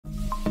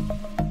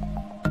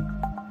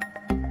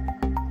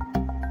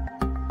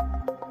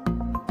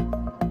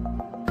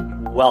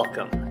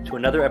Welcome to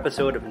another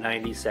episode of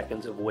 90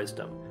 Seconds of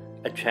Wisdom,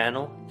 a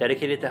channel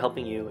dedicated to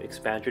helping you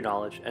expand your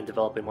knowledge and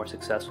develop a more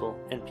successful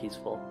and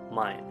peaceful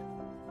mind.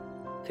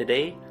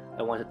 Today,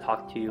 I want to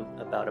talk to you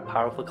about a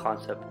powerful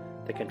concept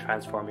that can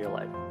transform your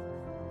life.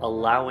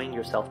 Allowing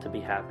yourself to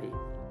be happy,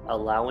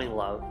 allowing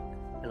love,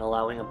 and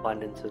allowing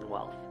abundance and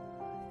wealth.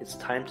 It's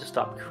time to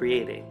stop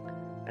creating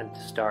and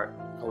to start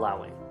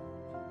allowing.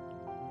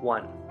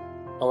 1.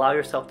 Allow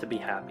yourself to be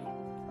happy.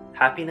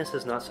 Happiness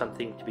is not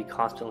something to be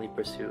constantly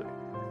pursued.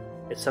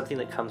 It's something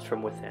that comes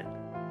from within.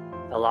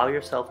 Allow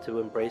yourself to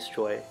embrace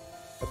joy,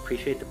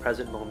 appreciate the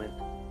present moment,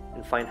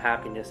 and find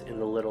happiness in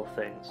the little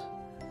things.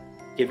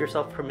 Give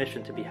yourself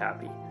permission to be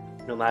happy,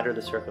 no matter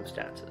the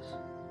circumstances.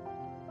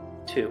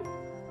 2.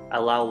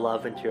 Allow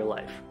love into your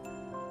life.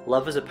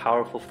 Love is a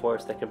powerful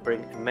force that can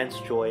bring immense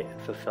joy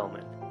and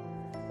fulfillment.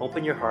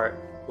 Open your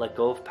heart, let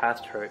go of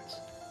past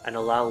hurts, and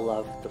allow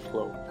love to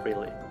flow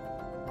freely.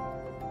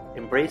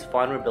 Embrace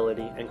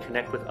vulnerability and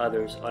connect with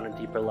others on a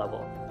deeper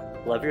level.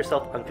 Love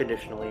yourself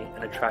unconditionally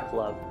and attract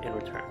love in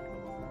return.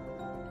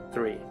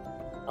 3.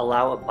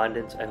 Allow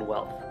abundance and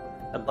wealth.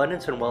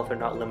 Abundance and wealth are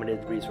not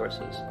limited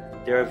resources.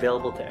 They are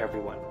available to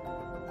everyone.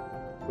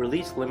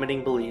 Release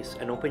limiting beliefs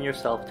and open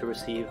yourself to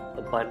receive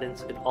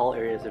abundance in all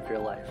areas of your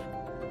life.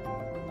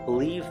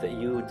 Believe that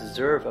you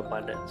deserve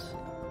abundance,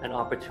 and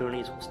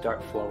opportunities will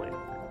start flowing.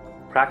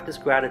 Practice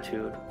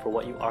gratitude for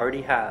what you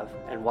already have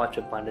and watch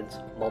abundance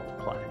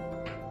multiply.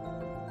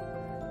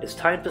 It's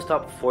time to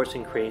stop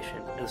forcing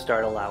creation and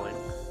start allowing.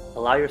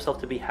 Allow yourself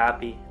to be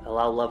happy,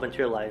 allow love into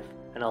your life,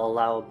 and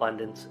allow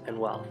abundance and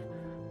wealth.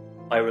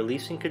 By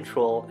releasing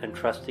control and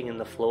trusting in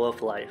the flow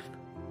of life,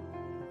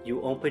 you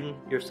open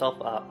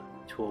yourself up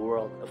to a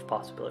world of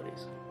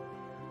possibilities.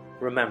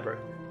 Remember,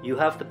 you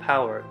have the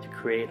power to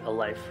create a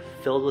life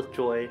filled with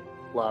joy,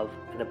 love,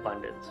 and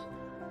abundance.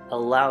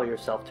 Allow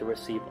yourself to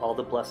receive all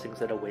the blessings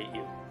that await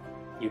you.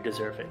 You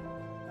deserve it.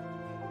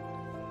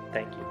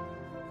 Thank you.